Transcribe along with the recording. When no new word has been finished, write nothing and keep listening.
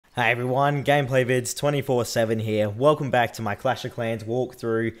Hey everyone, Gameplay Vids 24/7 here. Welcome back to my Clash of Clans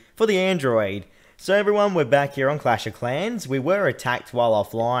walkthrough for the Android. So everyone, we're back here on Clash of Clans. We were attacked while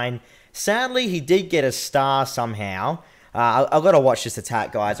offline. Sadly, he did get a star somehow. I've got to watch this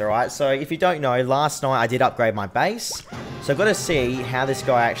attack, guys, alright? So if you don't know, last night I did upgrade my base. So I've got to see how this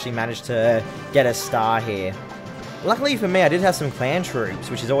guy actually managed to get a star here. Luckily for me, I did have some clan troops,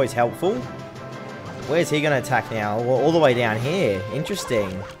 which is always helpful. Where's he going to attack now? All the way down here.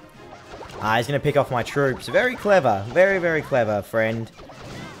 Interesting. He's going to pick off my troops. Very clever. Very, very clever, friend.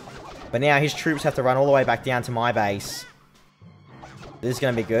 But now his troops have to run all the way back down to my base. This is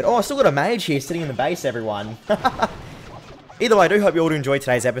going to be good. Oh, I still got a mage here sitting in the base, everyone. Either way, I do hope you all enjoyed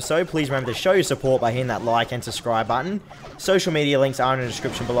today's episode. Please remember to show your support by hitting that like and subscribe button. Social media links are in the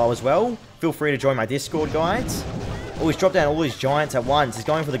description below as well. Feel free to join my Discord, guys. Oh, he's dropped down all his giants at once. He's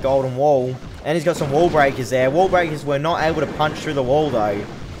going for the golden wall. And he's got some wall breakers there. Wall breakers were not able to punch through the wall, though.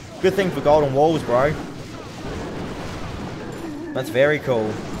 Good thing for golden walls, bro. That's very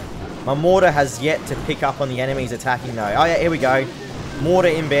cool. My mortar has yet to pick up on the enemies attacking, though. Oh, yeah, here we go. Mortar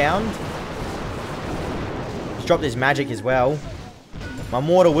inbound. He's dropped his magic as well. My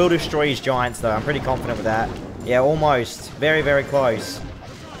mortar will destroy his giants, though. I'm pretty confident with that. Yeah, almost. Very, very close.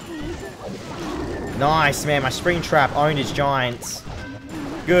 Nice, man. My spring trap owned his giants.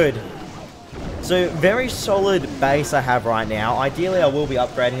 Good. So, very solid base I have right now. Ideally, I will be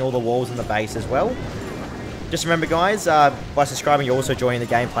upgrading all the walls in the base as well. Just remember, guys, by subscribing, you're also joining the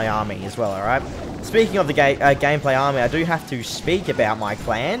Gameplay Army as well, alright? Speaking of the Gameplay Army, I do have to speak about my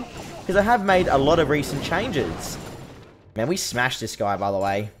clan, because I have made a lot of recent changes. Man, we smashed this guy, by the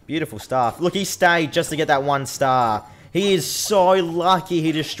way. Beautiful stuff. Look, he stayed just to get that 1 star. He is so lucky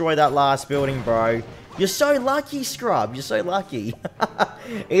he destroyed that last building, bro. You're so lucky, Scrub. You're so lucky.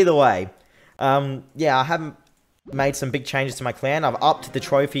 Either way. Yeah, I haven't made some big changes to my clan. I've upped the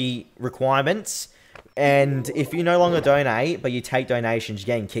trophy requirements. And if you no longer donate, but you take donations, you're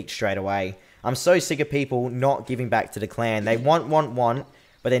getting kicked straight away. I'm so sick of people not giving back to the clan. They want,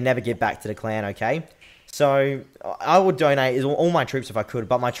 but they never give back to the clan, okay? So, I would donate all my troops if I could,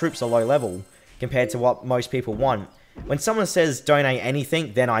 but my troops are low level compared to what most people want. When someone says donate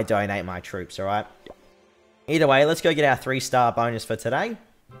anything, then I donate my troops, alright? Either way, let's go get our 3-star bonus for today.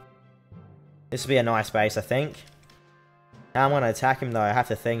 This will be a nice base, I think. How I'm going to attack him, though, I have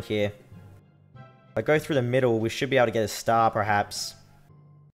to think here. If I go through the middle, we should be able to get a star, perhaps.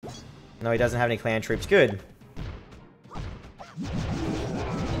 No, he doesn't have any clan troops. Good.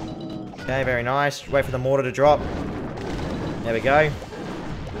 Okay, very nice. Wait for the mortar to drop. There we go.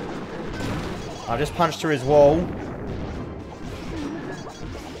 I've just punched through his wall.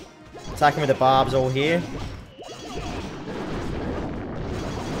 Attacking with the barbs all here.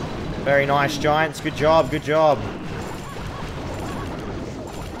 Very nice, Giants. Good job, good job.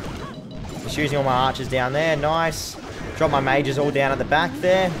 Just using all my archers down there. Nice. Drop my mages all down at the back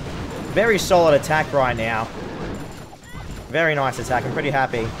there. Very solid attack right now. Very nice attack. I'm pretty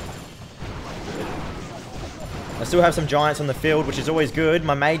happy. I still have some Giants on the field, which is always good.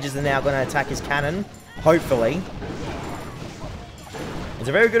 My mages are now going to attack his cannon. Hopefully. It's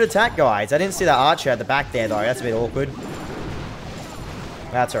a very good attack, guys. I didn't see that archer at the back there, though. That's a bit awkward.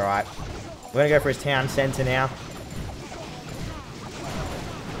 That's alright. We're going to go for his town center now.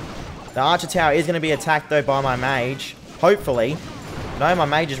 The archer tower is going to be attacked, though, by my mage. Hopefully. No, my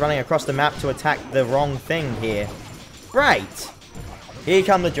mage is running across the map to attack the wrong thing here. Great! Here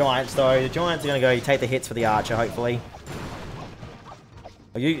come the giants, though. The giants are going to go take the hits for the archer, hopefully.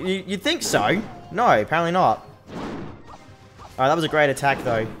 You'd think so. No, apparently not. Alright, that was a great attack,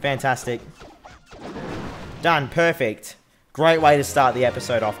 though. Fantastic. Done. Perfect. Great way to start the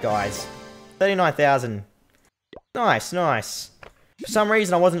episode off, guys. 39,000. Nice, nice. For some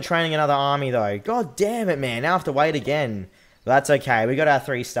reason, I wasn't training another army, though. God damn it, man. Now I have to wait again. But that's okay. We got our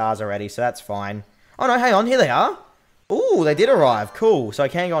 3 stars already, so that's fine. Oh, no, hang on. Here they are. Ooh, they did arrive. Cool. So I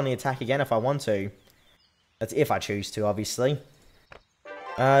can go on the attack again if I want to. That's if I choose to, obviously.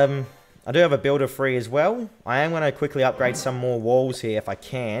 I do have a builder free as well. I am going to quickly upgrade some more walls here if I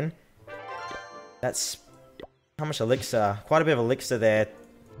can. That's... How much elixir? Quite a bit of elixir there.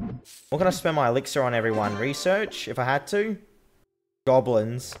 What can I spend my elixir on, everyone? Research, if I had to?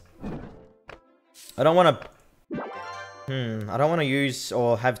 Goblins. I don't want to... I don't want to use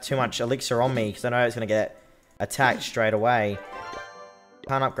or have too much elixir on me, because I know it's going to get attacked straight away.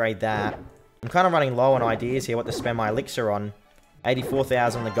 Can't upgrade that. I'm kind of running low on ideas here what to spend my elixir on.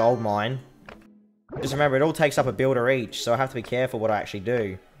 84,000 on the gold mine. Just remember, it all takes up a builder each, so I have to be careful what I actually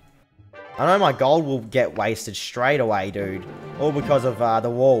do. I know my gold will get wasted straight away, dude. All because of the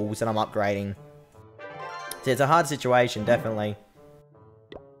walls that I'm upgrading. So it's a hard situation, definitely.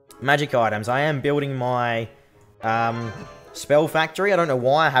 Magic items. I am building my spell factory. I don't know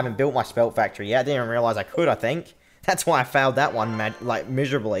why I haven't built my spell factory yet. I didn't even realize I could, I think. That's why I failed that one, like,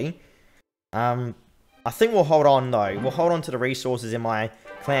 miserably. I think we'll hold on, though. We'll hold on to the resources in my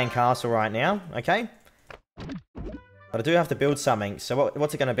clan castle right now, okay? But I do have to build something. So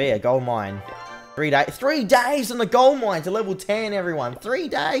what's it going to be? A gold mine. 3 days. 3 days on the gold mine to level 10, everyone. 3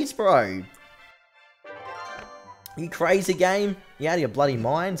 days, bro. You crazy, game? You out of your bloody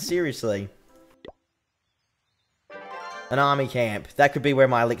mind? Seriously. An army camp. That could be where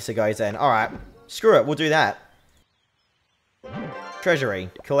my elixir goes then. Alright. Screw it. We'll do that. Treasury.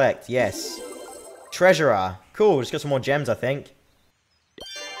 Collect. Yes. Treasurer. Cool. Just got some more gems, I think.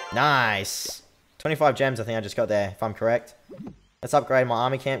 Nice. 25 gems, I think I just got there, if I'm correct. Let's upgrade my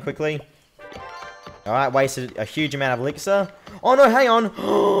army camp quickly. Alright, wasted a huge amount of elixir. Oh no, hang on.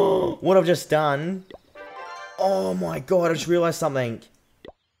 What I've just done. Oh my god, I just realized something.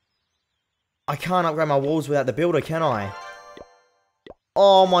 I can't upgrade my walls without the builder, can I?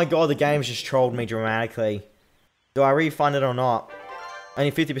 Oh my god, the game's just trolled me dramatically. Do I refund it or not?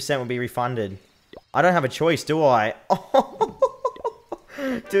 Only 50% will be refunded. I don't have a choice, do I?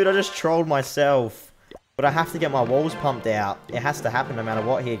 Dude, I just trolled myself. But I have to get my walls pumped out. It has to happen no matter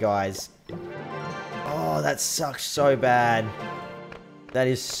what here, guys. Oh, that sucks so bad. That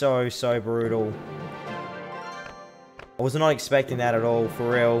is so, so brutal. I was not expecting that at all,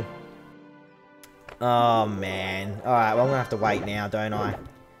 for real. Oh, man. Alright, well, I'm gonna have to wait now, don't I?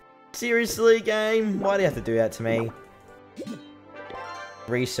 Seriously, game? Why do you have to do that to me?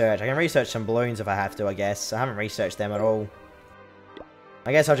 Research. I can research some balloons if I have to, I guess. I haven't researched them at all.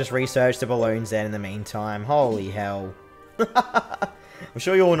 I guess I'll just research the balloons then in the meantime. Holy hell. I'm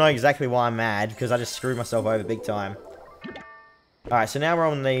sure you all know exactly why I'm mad, because I just screwed myself over big time. Alright, so now we're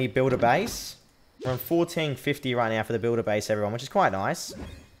on the builder base. We're on 1450 right now for the builder base, everyone, which is quite nice.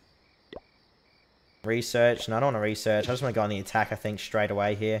 Research. No, I don't want to research. I just want to go on the attack, I think, straight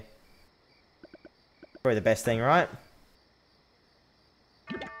away here. Probably the best thing, right?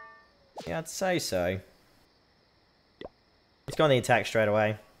 Yeah, I'd say so. Let's go on the attack straight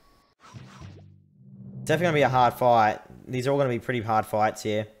away. It's definitely going to be a hard fight. These are all going to be pretty hard fights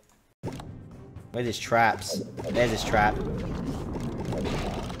here. Where's his traps? There's his trap.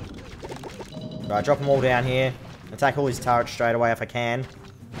 Right, drop them all down here. Attack all his turrets straight away if I can.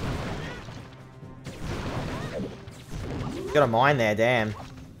 Got a mine there, damn.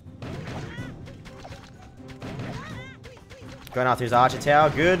 Going after his archer tower,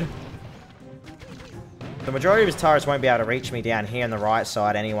 good. The majority of his turrets won't be able to reach me down here on the right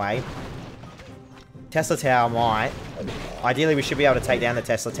side anyway. Tesla tower might. Ideally, we should be able to take down the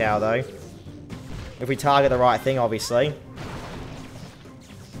Tesla tower, though. If we target the right thing, obviously.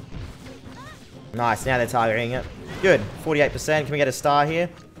 Nice, now they're targeting it. Good, 48%. Can we get a star here?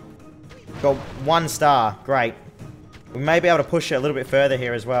 Got 1 star, great. We may be able to push it a little bit further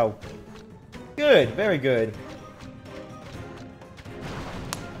here as well. Good, very good.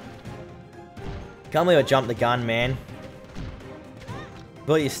 Can't believe I jumped the gun, man.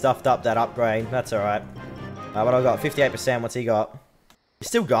 But you stuffed up that upgrade. That's alright. What I got? 58%. What's he got? He's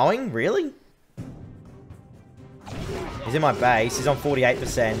still going? Really? He's in my base. He's on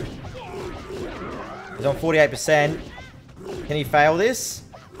 48%. He's on 48%. Can he fail this?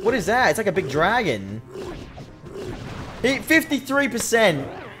 What is that? It's like a big dragon. 53%.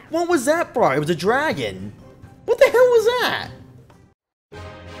 What was that, bro? It was a dragon. What the hell was that?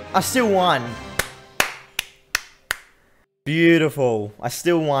 I still won. Beautiful. I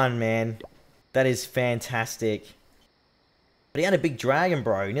still won, man. That is fantastic. But he had a big dragon,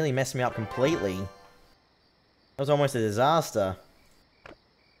 bro. He nearly messed me up completely. That was almost a disaster.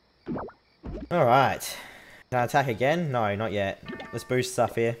 Alright. Can I attack again? No, not yet. Let's boost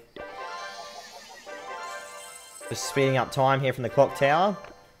stuff here. Just speeding up time here from the clock tower.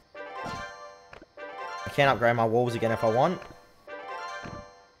 I can upgrade my walls again if I want.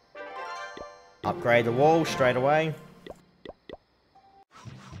 Upgrade the wall straight away.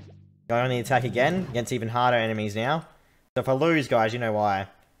 Going on the attack again against even harder enemies now. So if I lose, guys, you know why.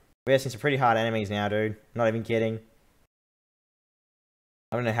 We're facing some pretty hard enemies now, dude. Not even kidding.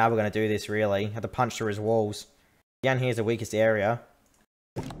 I don't know how we're going to do this, really. Have to punch through his walls. Down here is the weakest area.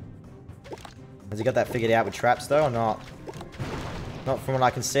 Has he got that figured out with traps, though, or not? Not from what I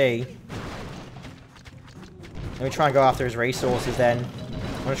can see. Let me try and go after his resources, then.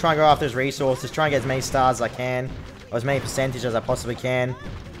 I'm going to try and go after his resources. Try and get as many stars as I can. Or as many percentage as I possibly can.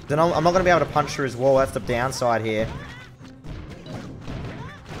 Then I'm not going to be able to punch through his wall. That's the downside here.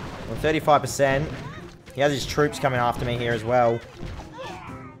 Well, 35%. He has his troops coming after me here as well.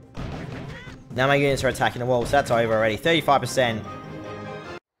 Now my units are attacking the wall, so that's over already. 35%.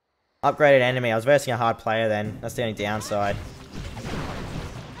 Upgraded enemy. I was versing a hard player then. That's the only downside.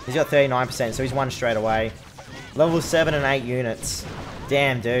 He's got 39%, so he's won straight away. Level 7 and 8 units.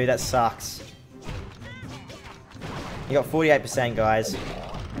 Damn, dude, that sucks. He got 48%, guys.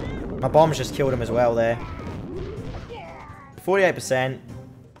 My bombs just killed him as well there. 48%.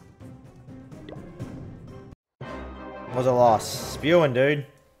 Was a loss. Spewing, dude.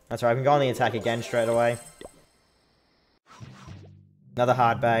 That's right, I can go on the attack again straight away. Another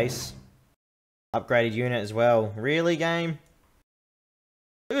hard base. Upgraded unit as well. Really, game?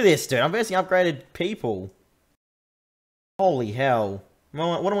 Look at this, dude. I'm versing upgraded people. Holy hell.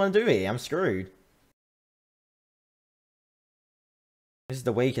 What do I want to do here? I'm screwed. This is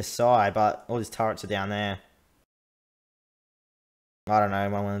the weakest side, but all these turrets are down there. I don't know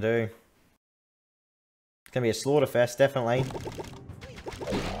what I want to do. It's going to be a slaughter fest, definitely.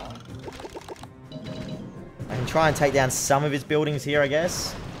 I can try and take down some of his buildings here, I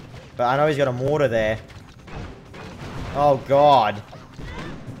guess. But I know he's got a mortar there. Oh, God.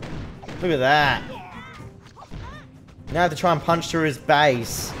 Look at that. Now I have to try and punch through his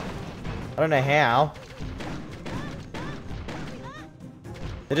base. I don't know how.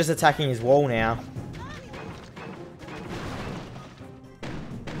 They're just attacking his wall now.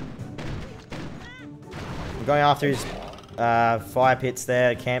 I'm going after his fire pits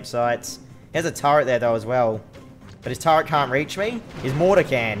there, campsites. He has a turret there though as well. But his turret can't reach me. His mortar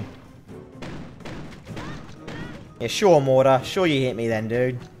can. Yeah, sure mortar. Sure you hit me then,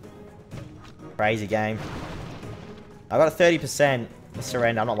 dude. Crazy game. I got a 30%. Let's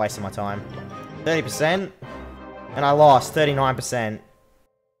surrender. I'm not wasting my time. 30%. And I lost 39%.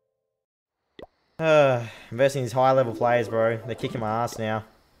 I'm versing these high level players, bro. They're kicking my ass now.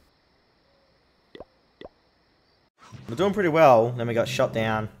 We're doing pretty well. Then we got shot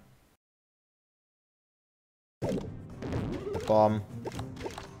down. The bomb.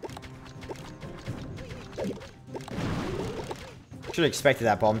 Should have expected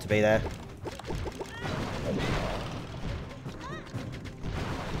that bomb to be there.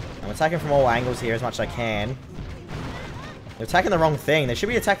 I'm attacking from all angles here as much as I can. They're attacking the wrong thing. They should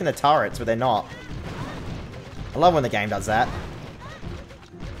be attacking the turrets, but they're not. I love when the game does that.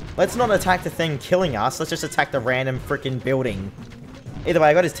 Let's not attack the thing killing us. Let's just attack the random freaking building. Either way,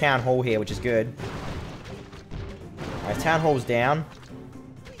 I got his town hall here, which is good. Alright, town hall's down.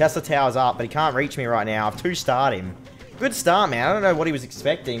 Tesla tower's up, but he can't reach me right now. I've 2-starred him. Good start, man. I don't know what he was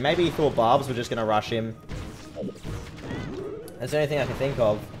expecting. Maybe he thought barbs were just going to rush him. That's the only thing I can think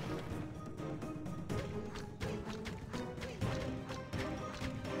of.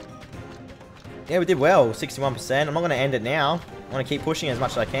 Yeah, we did well. 61%. I'm not going to end it now. I want to keep pushing as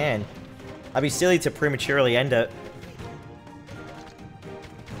much as I can. I'd be silly to prematurely end it.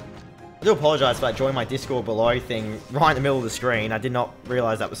 I do apologise for that join my Discord below thing right in the middle of the screen. I did not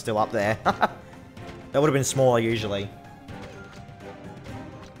realise that was still up there. That would have been smaller usually.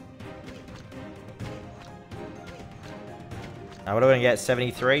 What are we going to get?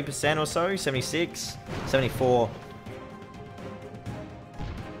 73% or so? 76? 74.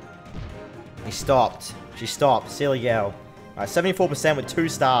 He stopped. She stopped. Silly girl. Alright, 74% with 2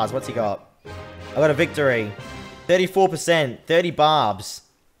 stars. What's he got? I got a victory. 34%. 30 barbs.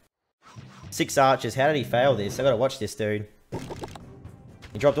 6 archers. How did he fail this? I gotta watch this, dude.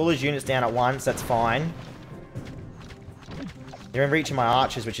 He dropped all his units down at once. That's fine. They're in reach of my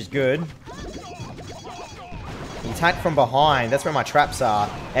archers, which is good. He attacked from behind. That's where my traps are.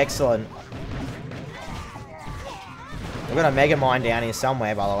 Excellent. I've got a mega mine down here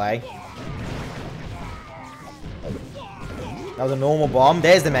somewhere, by the way. That was a normal bomb.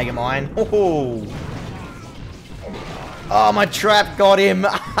 There's the mega mine. Oh, my trap got him.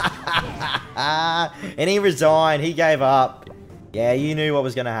 And he resigned. He gave up. Yeah, you knew what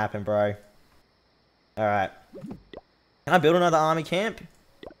was going to happen, bro. Alright. Can I build another army camp?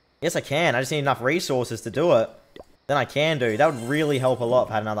 Yes, I can. I just need enough resources to do it. Then I can do. That would really help a lot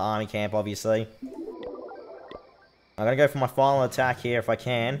if I had another army camp, obviously. I'm going to go for my final attack here if I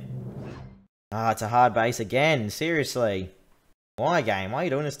can. Ah, it's a hard base again. Seriously. Why, game? Why are you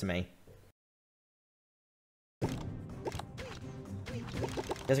doing this to me?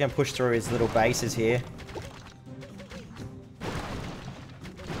 He's going to push through his little bases here.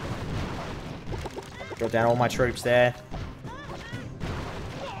 Drop down all my troops there.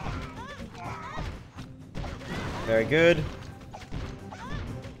 Very good.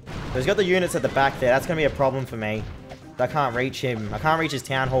 So he's got the units at the back there. That's going to be a problem for me. I can't reach him. I can't reach his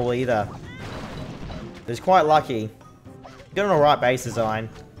town hall either. He's quite lucky. He's got an alright base design.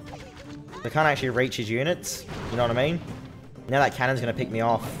 I can't actually reach his units. You know what I mean? Now that cannon's going to pick me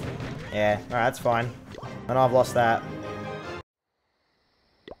off. Yeah, alright, that's fine. I know I've lost that.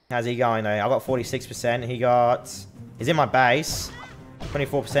 How's he going, though? I got 46%. He got... He's in my base.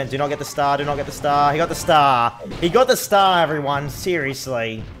 24%. Do not get the star. Do not get the star. He got the star. He got the star, everyone.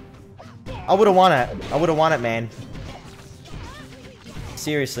 Seriously. I would have won it. I would have won it, man.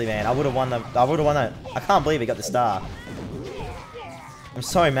 Seriously, man. I would have won the... I would have won it. I can't believe he got the star. I'm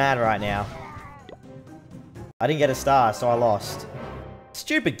so mad right now. I didn't get a star, so I lost.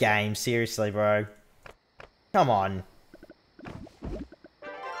 Stupid game. Seriously, bro. Come on.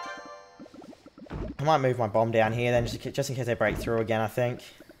 I might move my bomb down here then, just in case they break through again, I think.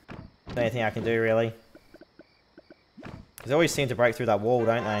 There's anything I can do, really. They always seem to break through that wall,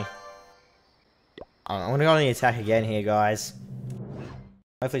 don't they? I'm going to go on the attack again here, guys.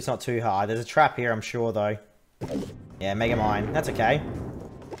 Hopefully it's not too hard. There's a trap here, I'm sure, though. Yeah, Mega Mine. That's okay.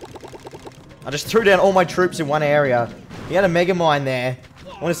 I just threw down all my troops in one area. He had a Mega Mine there.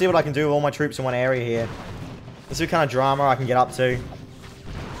 I want to see what I can do with all my troops in one area here. Let's see what kind of drama I can get up to.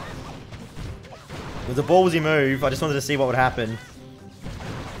 With the ballsy move, I just wanted to see what would happen.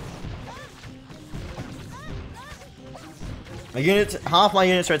 My units, half my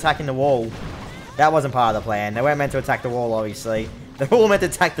units are attacking the wall. That wasn't part of the plan. They weren't meant to attack the wall, obviously. They're all meant to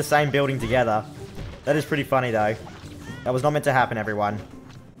attack the same building together. That is pretty funny, though. That was not meant to happen, everyone.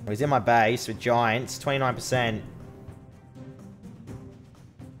 He's in my base with giants, 29%.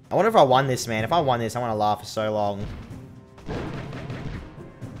 I wonder if I won this, man. If I won this, I'm going to laugh for so long.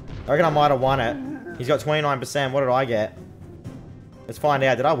 I reckon I might have won it. He's got 29%. What did I get? Let's find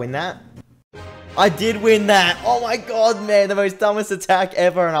out. Did I win that? I did win that. Oh my god, man. The most dumbest attack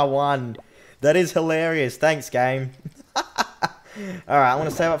ever, and I won. That is hilarious. Thanks, game. Alright, I'm going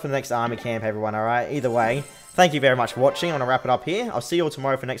to save up for the next army camp, everyone, alright? Either way, thank you very much for watching. I'm going to wrap it up here. I'll see you all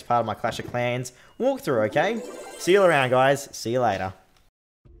tomorrow for the next part of my Clash of Clans walkthrough, okay? See you around, guys. See you later.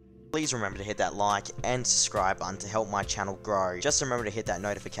 Please remember to hit that like and subscribe button to help my channel grow. Just remember to hit that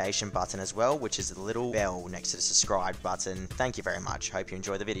notification button as well, which is the little bell next to the subscribe button. Thank you very much. Hope you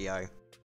enjoy the video.